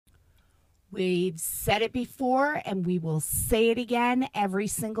We've said it before and we will say it again every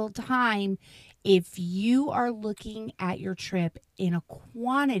single time. If you are looking at your trip in a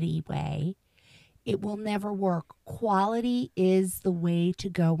quantity way, it will never work. Quality is the way to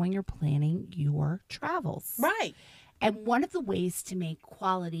go when you're planning your travels. Right. And one of the ways to make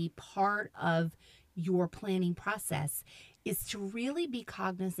quality part of your planning process is to really be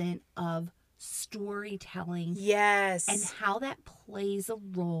cognizant of storytelling Yes. and how that plays a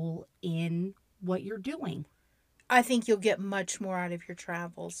role in what you're doing. I think you'll get much more out of your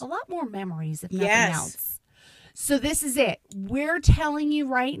travels. A lot more memories, if nothing Yes. else. So this is it. We're telling you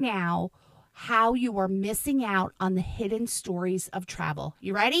right now how you are missing out on the hidden stories of travel.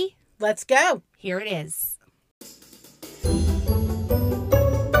 You ready? Let's go. Here it is.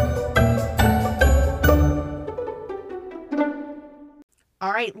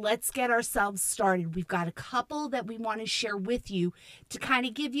 All right, let's get ourselves started. We've got a couple that we want to share with you to kind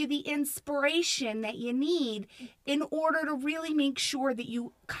of give you the inspiration that you need in order to really make sure that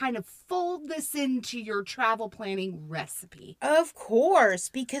you kind of fold this into your travel planning recipe. Of course,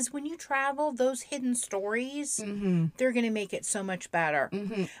 because when you travel, those hidden stories, they're going to make it so much better.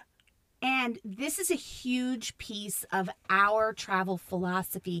 And this is a huge piece of our travel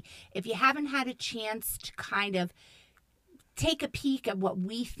philosophy. If you haven't had a chance to kind of take a peek at what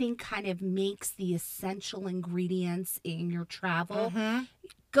we think kind of makes the essential ingredients in your travel,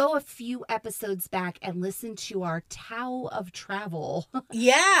 go a few episodes back and listen to our Tao of Travel.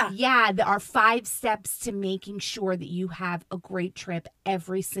 Yeah. Our 5 steps to making sure that you have a great trip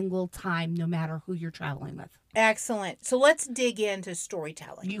every single time, no matter who you're traveling with. Excellent. So let's dig into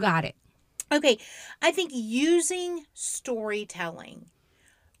storytelling. You got it. Okay. I think using storytelling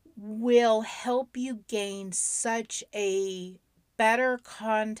will help you gain such a better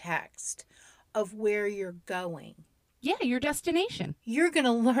context of where you're going. Yeah, your destination. You're going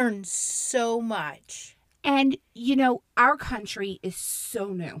to learn so much. And, you know, our country is so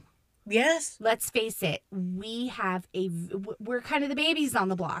new. Yes. Let's face it, we're kind of the babies on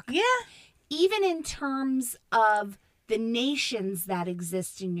the block. Yeah. Even in terms of the nations that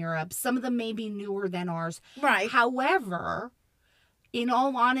exist in Europe, some of them may be newer than ours. Right. However, in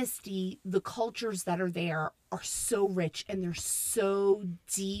all honesty, the cultures that are there are so rich and they're so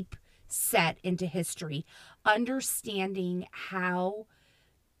deep set into history. Understanding how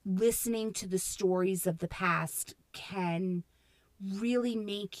listening to the stories of the past can really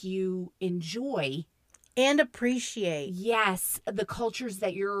make you enjoy and appreciate. Yes, the cultures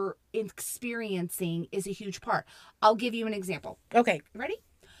that you're experiencing is a huge part. I'll give you an example. Okay. Ready?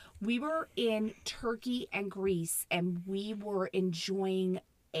 We were in Turkey and Greece, and we were enjoying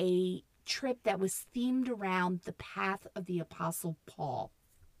a trip that was themed around the path of the Apostle Paul,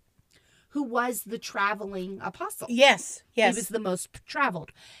 who was the traveling apostle. Yes. He was the most traveled.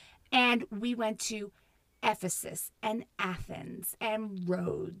 And we went to Ephesus and Athens and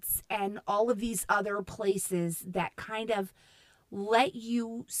Rhodes and all of these other places that kind of let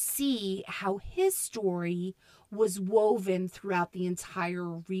you see how his story was woven throughout the entire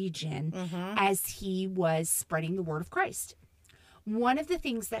region as he was spreading the word of Christ. One of the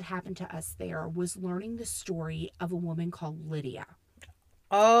things that happened to us there was learning the story of a woman called Lydia.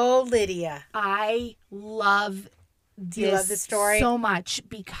 Oh, Lydia. I love Do you love the story? So much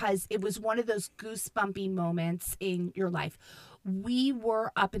because it was one of those goosebumpy moments in your life. We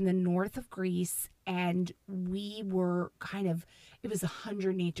were up in the north of Greece and we were it was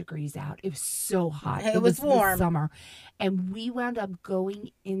 108 degrees out. It was so hot. It was warm. Summer. And we wound up going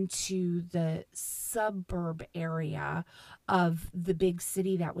into the suburb area of the big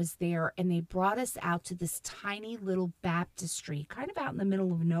city that was there. And they brought us out to this tiny little baptistry, kind of out in the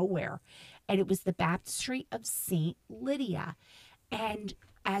middle of nowhere. And it was the baptistry of St. Lydia. And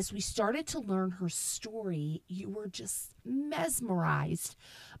as we started to learn her story, you were just mesmerized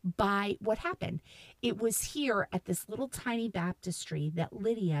by what happened. It was here at this little tiny baptistry that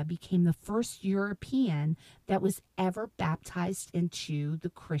Lydia became the first European that was ever baptized into the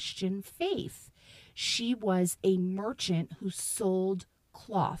Christian faith. She was a merchant who sold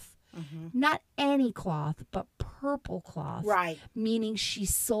cloth. Not any cloth, but purple cloth. Right. Meaning she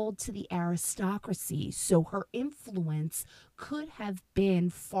sold to the aristocracy. So her influence could have been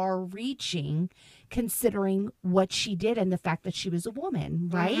far reaching considering what she did and the fact that she was a woman,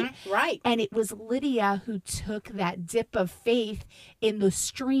 right? Right. And it was Lydia who took that dip of faith in the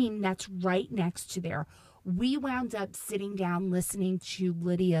stream that's right next to there. We wound up sitting down listening to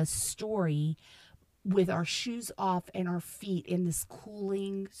Lydia's story, with our shoes off and our feet in this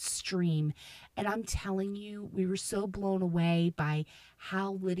cooling stream. And I'm telling you, we were so blown away by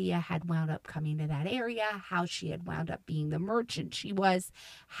how Lydia had wound up coming to that area, how she had wound up being the merchant she was,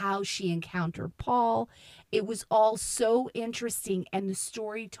 how she encountered Paul. It was all so interesting, and the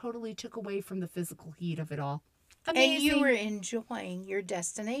story totally took away from the physical heat of it all. Amazing. And you were enjoying your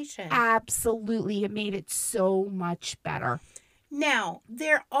destination. Absolutely. It made it so much better. Now,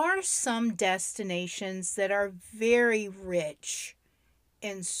 there are some destinations that are very rich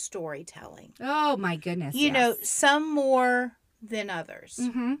in storytelling. Oh, my goodness. You know, some more than others.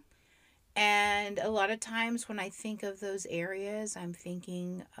 Mm-hmm. And a lot of times when I think of those areas, I'm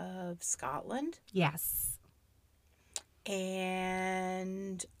thinking of Scotland. Yes.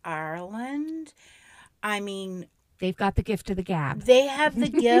 And Ireland. I mean, they've got the gift of the gab. They have the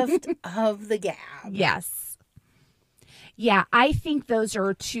gift of the gab. Yes. Yeah, I think those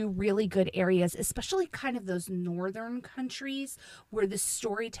are two really good areas, especially kind of those northern countries where the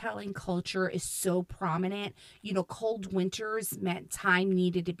storytelling culture is so prominent. You know, cold winters meant time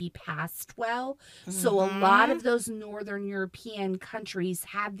needed to be passed well. Mm-hmm. So a lot of those northern European countries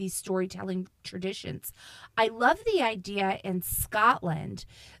have these storytelling traditions. I love the idea in Scotland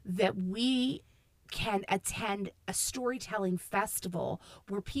that we can attend a storytelling festival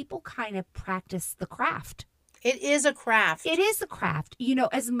where people kind of practice the craft. It is a craft. It is a craft. You know,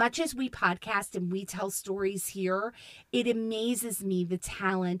 as much as we podcast and we tell stories here, it amazes me the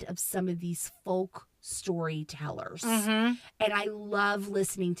talent of some of these folk storytellers. Mm-hmm. And I love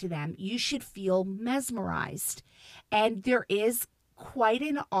listening to them. You should feel mesmerized. And there is quite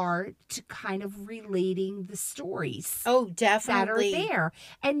an art to kind of relating the stories. Oh, definitely. That are there.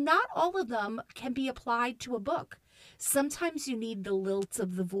 And not all of them can be applied to a book. Sometimes you need the lilt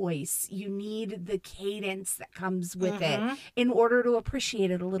of the voice. You need the cadence that comes with it in order to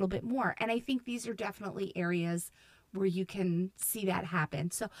appreciate it a little bit more. And I think these are definitely areas where you can see that happen.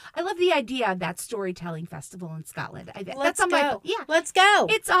 So I love the idea of that storytelling festival in Scotland. Let's go. Let's go.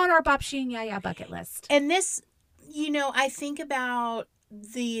 It's on our Babshi and Yaya bucket list. And this, you know, I think about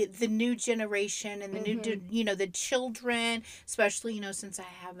the new generation and the new, you know, the children, especially, you know, since I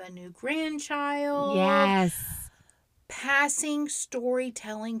have a new grandchild. Yes. Passing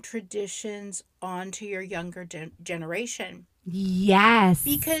storytelling traditions onto your younger generation. Yes.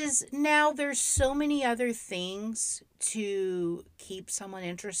 Because now there's so many other things to keep someone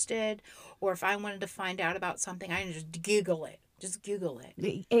interested. Or if I wanted to find out about something, I can just Google it. Just Google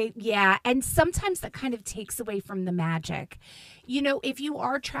it. Yeah. And sometimes that kind of takes away from the magic. You know, if you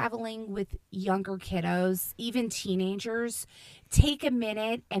are traveling with younger kiddos, even teenagers, take a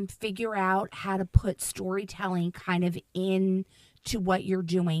minute and figure out how to put storytelling kind of into what you're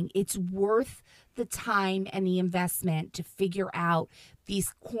doing. It's worth the time and the investment to figure out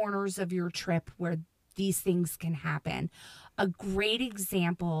these corners of your trip where these things can happen. A great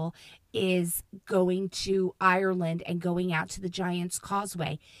example is going to Ireland and going out to the Giant's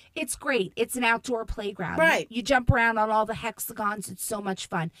Causeway. It's great. It's an outdoor playground. Right. You jump around on all the hexagons. It's so much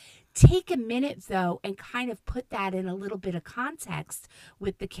fun. Take a minute, though, and kind of put that in a little bit of context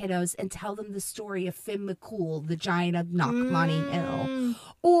with the kiddos and tell them the story of Finn McCool, the giant of Knockmoney Hill.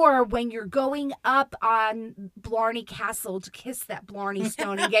 Or when you're going up on Blarney Castle to kiss that Blarney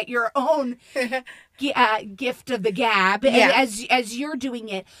Stone and get your own gift of the gab, and as you're doing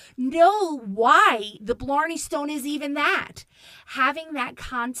it, know why the Blarney Stone is even that. Having that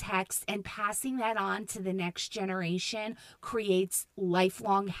context and passing that on to the next generation creates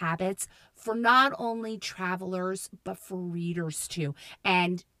lifelong habits for not only travelers, but for readers too.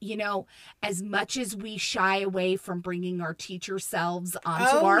 And, you know, as much as we shy away from bringing our teacher selves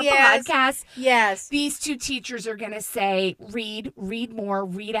onto our podcast, these two teachers are going to say, read more,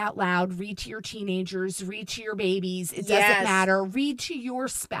 read out loud, read to your teenagers, read to your babies. It doesn't matter. Read to your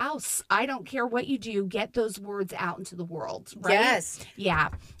spouse. I don't care what you do. Get those words out into the world, right? Yes. Yeah.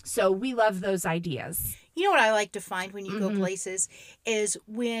 So we love those ideas. You know what I like to find when you go places is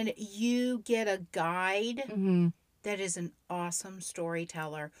when you get a guide that is an awesome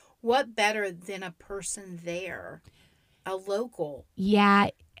storyteller. What better than a person there, a local,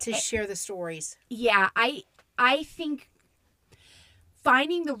 to share the stories? Yeah, I think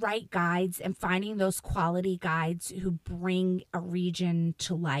finding the right guides and finding those quality guides who bring a region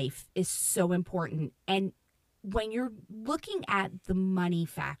to life is so important. And when you're looking at the money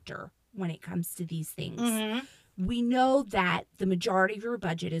factor when it comes to these things, we know that the majority of your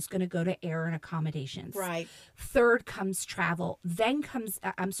budget is going to go to air and accommodations. Right. Third comes travel, then comes,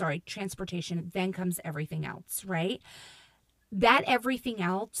 transportation, then comes everything else, right? That everything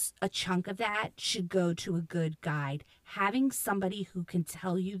else, a chunk of that should go to a good guide. Having somebody who can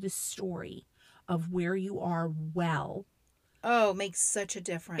tell you the story of where you are well, Oh, makes such a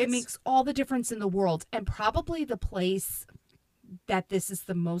difference. it makes all the difference in the world. And probably the place that this is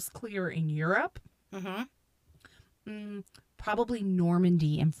the most clear in Europe, probably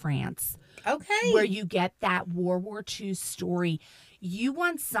Normandy in France, Okay. where you get that World War II story. You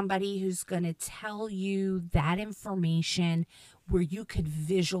want somebody who's going to tell you that information where you could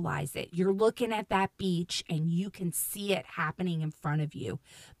visualize it. You're looking at that beach and you can see it happening in front of you.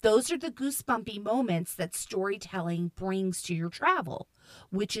 Those are the goosebumpy moments that storytelling brings to your travel,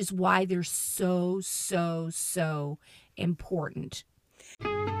 which is why they're so, so, so important.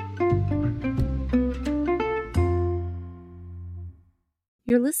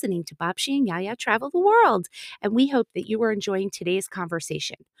 You're listening to Babshi and Yaya Travel the World, and we hope that you are enjoying today's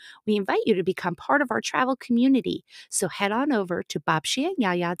conversation. We invite you to become part of our travel community, so head on over to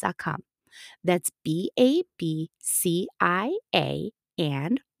babshiandyaya.com. That's BABCIA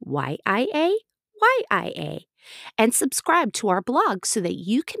and YIA. And subscribe to our blog so that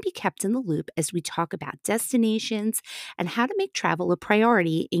you can be kept in the loop as we talk about destinations and how to make travel a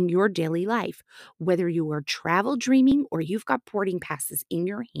priority in your daily life. Whether you are travel dreaming or you've got boarding passes in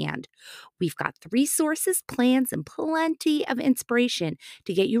your hand, we've got resources, plans, and plenty of inspiration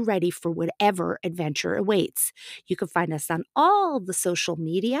to get you ready for whatever adventure awaits. You can find us on all the social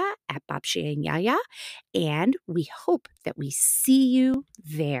media at Babshi and Yaya, and we hope that we see you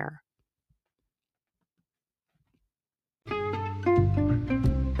there.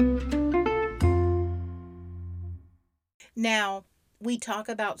 Now, we talk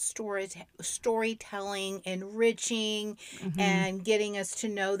about storytelling, enriching, and getting us to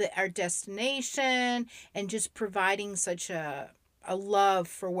know that our destination, and just providing such a love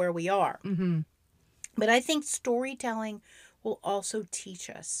for where we are. But I think storytelling will also teach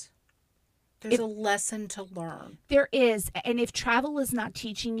us. There's a lesson to learn. There is. And if travel is not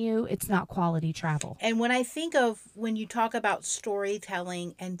teaching you, it's not quality travel. And when I think of when you talk about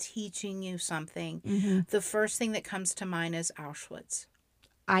storytelling and teaching you something, the first thing that comes to mind is Auschwitz.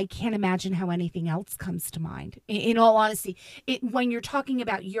 I can't imagine how anything else comes to mind. In all honesty, when you're talking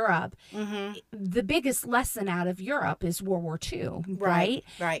about Europe, the biggest lesson out of Europe is World War II, right?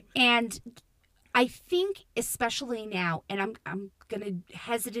 Right. And I think especially now, and I'm going to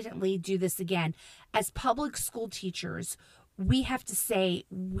hesitantly do this again, as public school teachers, we have to say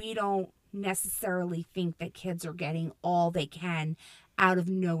we don't necessarily think that kids are getting all they can out of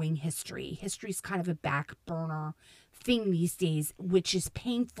knowing history. History's kind of a back burner thing these days, which is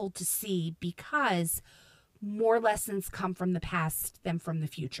painful to see because more lessons come from the past than from the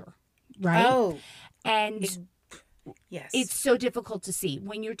future, right? Oh. And yes, it's so difficult to see.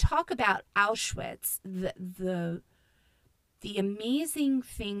 When you talk about Auschwitz, the amazing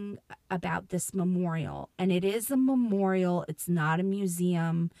thing about this memorial, and it is a memorial, it's not a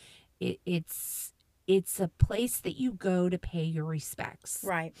museum, it's a place that you go to pay your respects.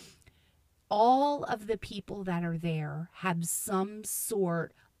 Right. All of the people that are there have some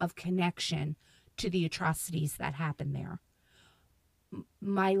sort of connection to the atrocities that happened there.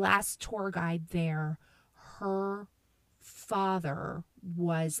 My last tour guide there, her father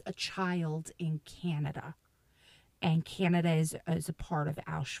was a child in Canada. And Canada is a part of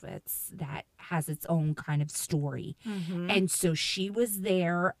Auschwitz that has its own kind of story. And so she was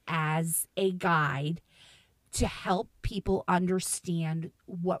there as a guide to help people understand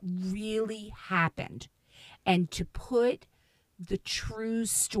what really happened and to put the true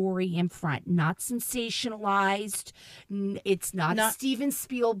story in front, not sensationalized. It's not Steven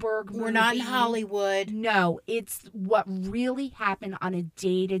Spielberg movie. We're not in Hollywood. No, it's what really happened on a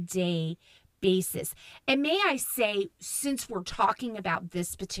day-to-day basis. And may I say, since we're talking about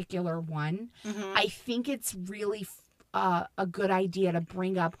this particular one, I think it's really a good idea to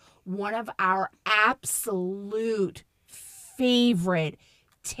bring up one of our absolute favorite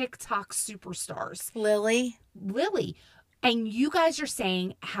TikTok superstars, Lily. And you guys are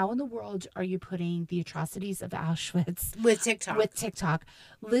saying, how in the world are you putting the atrocities of Auschwitz With TikTok.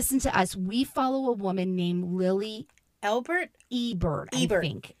 Listen to us. We follow a woman named Lily Ebert, I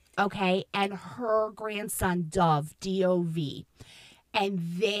think. Okay. And her grandson, Dov, D-O-V. And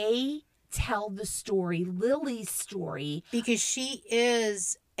they tell the story, Lily's story. Because she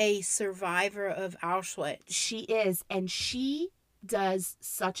is a survivor of Auschwitz. She is. And she does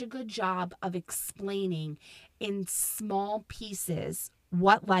such a good job of explaining in small pieces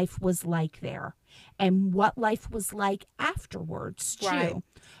what life was like there and what life was like afterwards too. Right.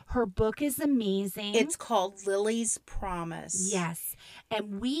 Her book is amazing. It's called Lily's Promise. Yes.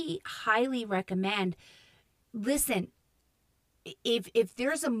 And we highly recommend. Listen, if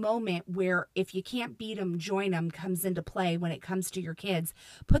there's a moment where if you can't beat them, join them comes into play when it comes to your kids,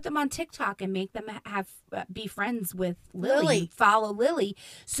 put them on TikTok and make them be friends with Lily. Follow Lily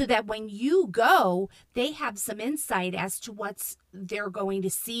so that when you go, they have some insight as to what's they're going to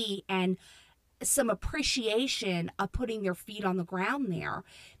see and some appreciation of putting their feet on the ground there.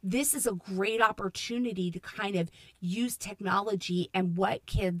 This is a great opportunity to kind of use technology and what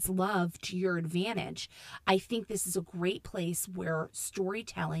kids love to your advantage. I think this is a great place where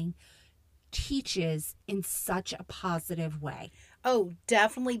storytelling teaches in such a positive way. Oh,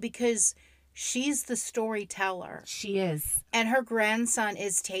 definitely, because she's the storyteller. She is. And her grandson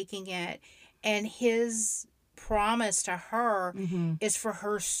is taking it, and his promise to her is for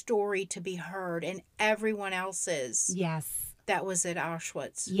her story to be heard and everyone else's. Yes. That was at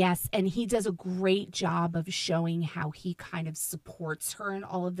Auschwitz. Yes, and he does a great job of showing how he kind of supports her in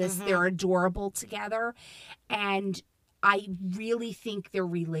all of this. They're adorable together, and I really think they're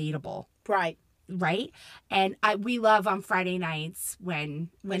relatable. Right? And we love on Friday nights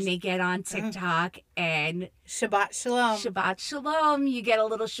when they get on TikTok and Shabbat Shalom. Shabbat Shalom. You get a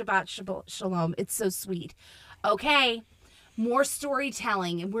little Shabbat Shalom. It's so sweet. Okay, more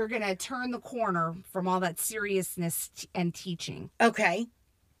storytelling, and we're going to turn the corner from all that seriousness and teaching. Okay.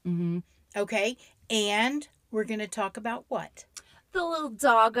 Okay, and we're going to talk about what? The little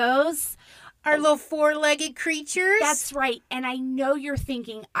doggos. Our little four-legged creatures? That's right. And I know you're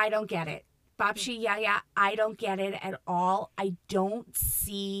thinking, I don't get it. Babshi, yeah, I don't get it at all. I don't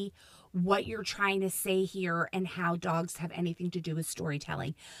see what you're trying to say here and how dogs have anything to do with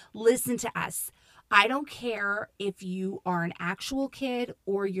storytelling. Listen to us. I don't care if you are an actual kid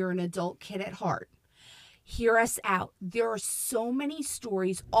or you're an adult kid at heart. Hear us out. There are so many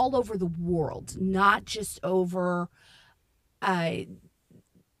stories all over the world, not just over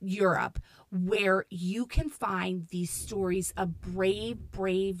Europe, where you can find these stories of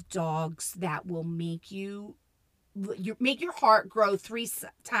brave dogs that will make your heart grow 3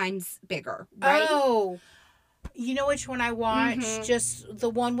 times bigger, right? Oh, you know which one I watched? Just the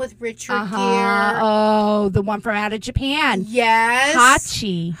one with Richard Gere. Oh, the one from out of Japan. Yes.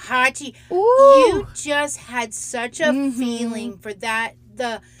 Hachi. Ooh. You just had such a feeling for that.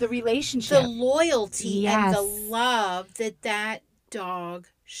 The relationship. The loyalty yes. and the love that dog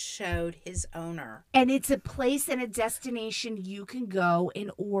showed his owner. And it's a place and a destination you can go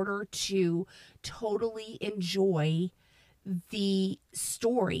in order to totally enjoy the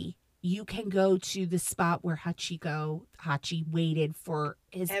story. You can go to the spot where Hachi waited for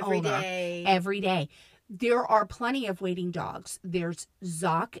his owner every day. There are plenty of waiting dogs. There's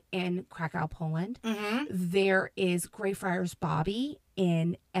Zoc in Krakow, Poland. There is Greyfriars Bobby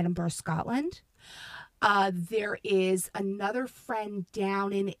in Edinburgh, Scotland. There is another friend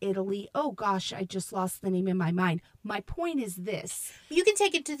down in Italy. Oh gosh, I just lost the name in my mind. My point is this. You can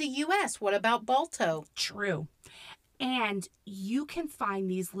take it to the U.S. What about Balto? True. And you can find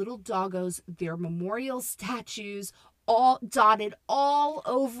these little doggos, their memorial statues, all dotted all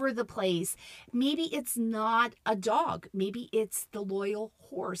over the place. Maybe it's not a dog. Maybe it's the loyal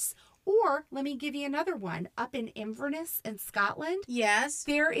horse. Or let me give you another one. Up in Inverness in Scotland, yes,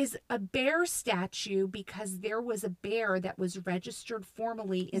 there is a bear statue because there was a bear that was registered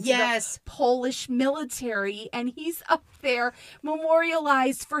formally into the Polish military, and he's up there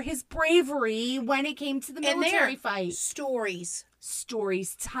memorialized for his bravery when it came to the military fight.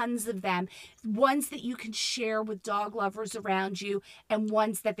 Stories, tons of them. Ones that you can share with dog lovers around you and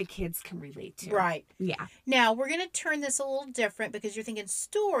ones that the kids can relate to. Right. Yeah. Now, we're going to turn this a little different because you're thinking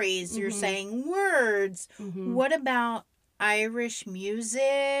stories, you're saying words. What about Irish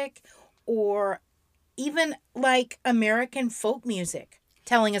music or even like American folk music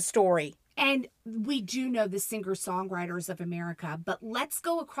telling a story? And we do know the singer-songwriters of America, but let's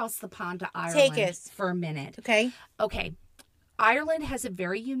go across the pond to Ireland Take us for a minute. Okay. Ireland has a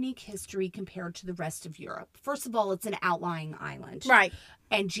very unique history compared to the rest of Europe. First of all, it's an outlying island. Right.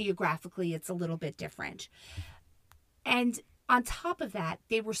 And geographically, it's a little bit different. And on top of that,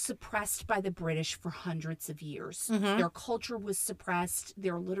 they were suppressed by the British for hundreds of years. Their culture was suppressed.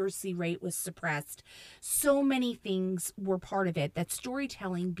 Their literacy rate was suppressed. So many things were part of it that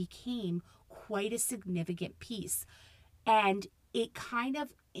storytelling became quite a significant piece. And it kind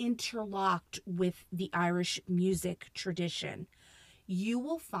of interlocked with the Irish music tradition. You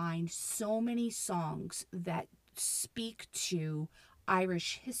will find so many songs that speak to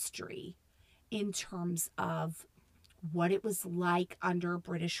Irish history in terms of what it was like under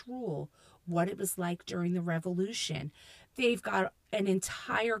British rule, what it was like during the Revolution. They've got an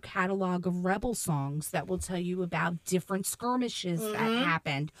entire catalog of rebel songs that will tell you about different skirmishes that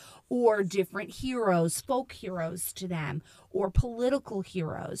happened, or different heroes, folk heroes to them, or political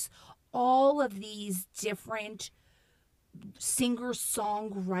heroes. All of these different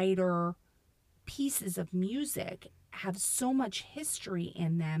singer-songwriter pieces of music have so much history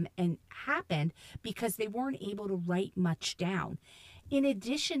in them and happened because they weren't able to write much down. In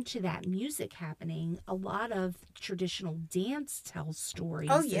addition to that music happening, a lot of traditional dance tells stories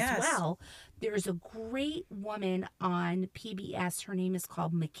as well. There's a great woman on PBS. Her name is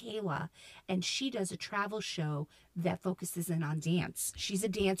called Michaela, and she does a travel show that focuses in on dance. She's a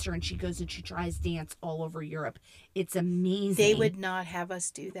dancer, and she goes and she tries dance all over Europe. It's amazing. They would not have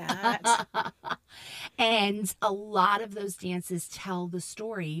us do that. And a lot of those dances tell the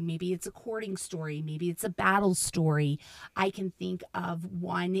story. Maybe it's a courting story. Maybe it's a battle story. I can think of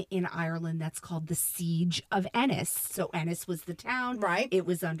one in Ireland that's called the Siege of Ennis. So Ennis was the town. Right. It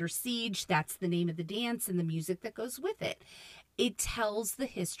was under siege. That's the name of the dance and the music that goes with it. It tells the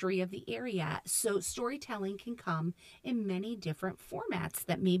history of the area. So storytelling can come in many different formats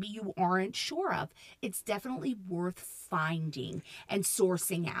that maybe you aren't sure of. It's definitely worth finding and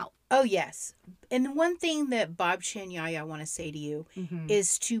sourcing out. Oh, yes. And one thing that Babcia and Yaya want to say to you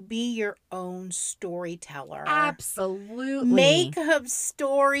is to be your own storyteller. Absolutely. Make up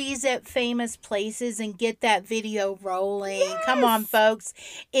stories at famous places and get that video rolling. Yes. Come on, folks.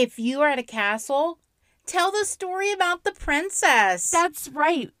 If you are at a castle, tell the story about the princess. That's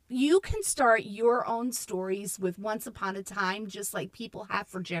right. You can start your own stories with Once Upon a Time, just like people have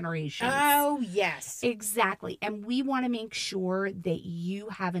for generations. Oh, yes. Exactly. And we want to make sure that you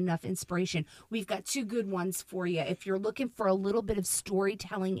have enough inspiration. We've got two good ones for you. If you're looking for a little bit of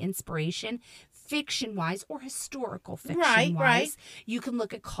storytelling inspiration, fiction-wise or historical fiction-wise, you can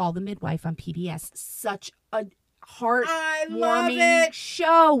look at Call the Midwife on PBS. Such a heartwarming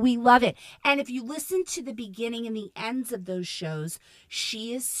show. We love it. And if you listen to the beginning and the ends of those shows,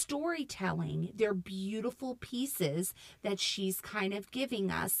 she is storytelling. They're beautiful pieces that she's kind of giving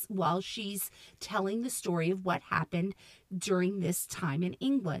us while she's telling the story of what happened during this time in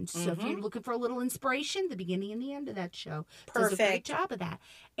England. So if you're looking for a little inspiration, the beginning and the end of that show does a great job of that.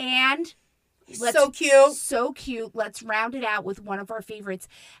 And so cute. So cute. Let's round it out with one of our favorites.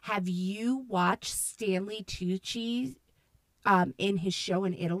 Have you watched Stanley Tucci in his show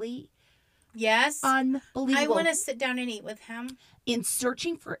in Italy? Yes. Unbelievable. I want to sit down and eat with him. In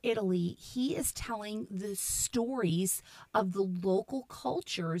Searching for Italy, he is telling the stories of the local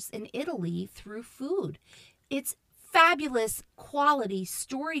cultures in Italy through food. It's fabulous quality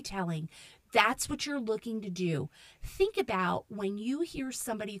storytelling. That's what you're looking to do. Think about when you hear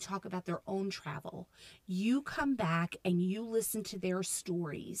somebody talk about their own travel, you come back and you listen to their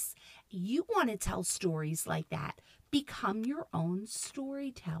stories. You want to tell stories like that. Become your own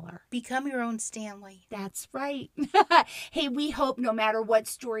storyteller. Become your own Stanley. That's right. Hey, we hope no matter what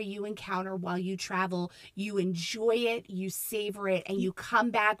story you encounter while you travel, you enjoy it, you savor it, and you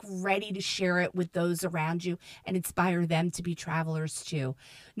come back ready to share it with those around you and inspire them to be travelers too.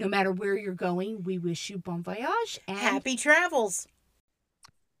 No matter where you're going, we wish you bon voyage and happy travels.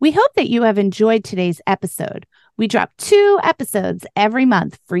 We hope that you have enjoyed today's episode. We drop 2 episodes every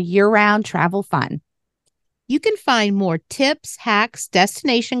month for year-round travel fun. You can find more tips, hacks,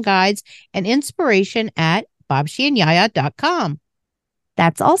 destination guides, and inspiration at babciandyaya.com.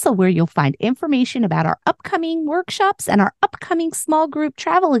 That's also where you'll find information about our upcoming workshops and our upcoming small group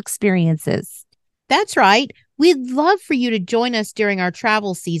travel experiences. That's right. We'd love for you to join us during our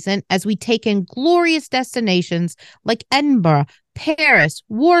travel season as we take in glorious destinations like Edinburgh, Paris,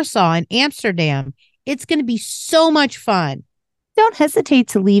 Warsaw, and Amsterdam. It's going to be so much fun. Don't hesitate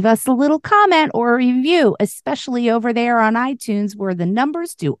to leave us a little comment or a review, especially over there on iTunes where the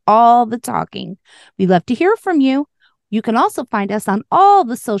numbers do all the talking. We love to hear from you. You can also find us on all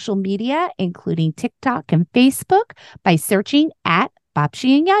the social media, including TikTok and Facebook, by searching at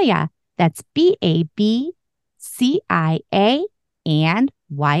Babcia and Yaya. That's BABCIA and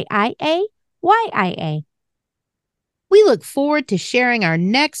YIA. We look forward to sharing our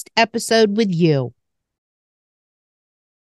next episode with you.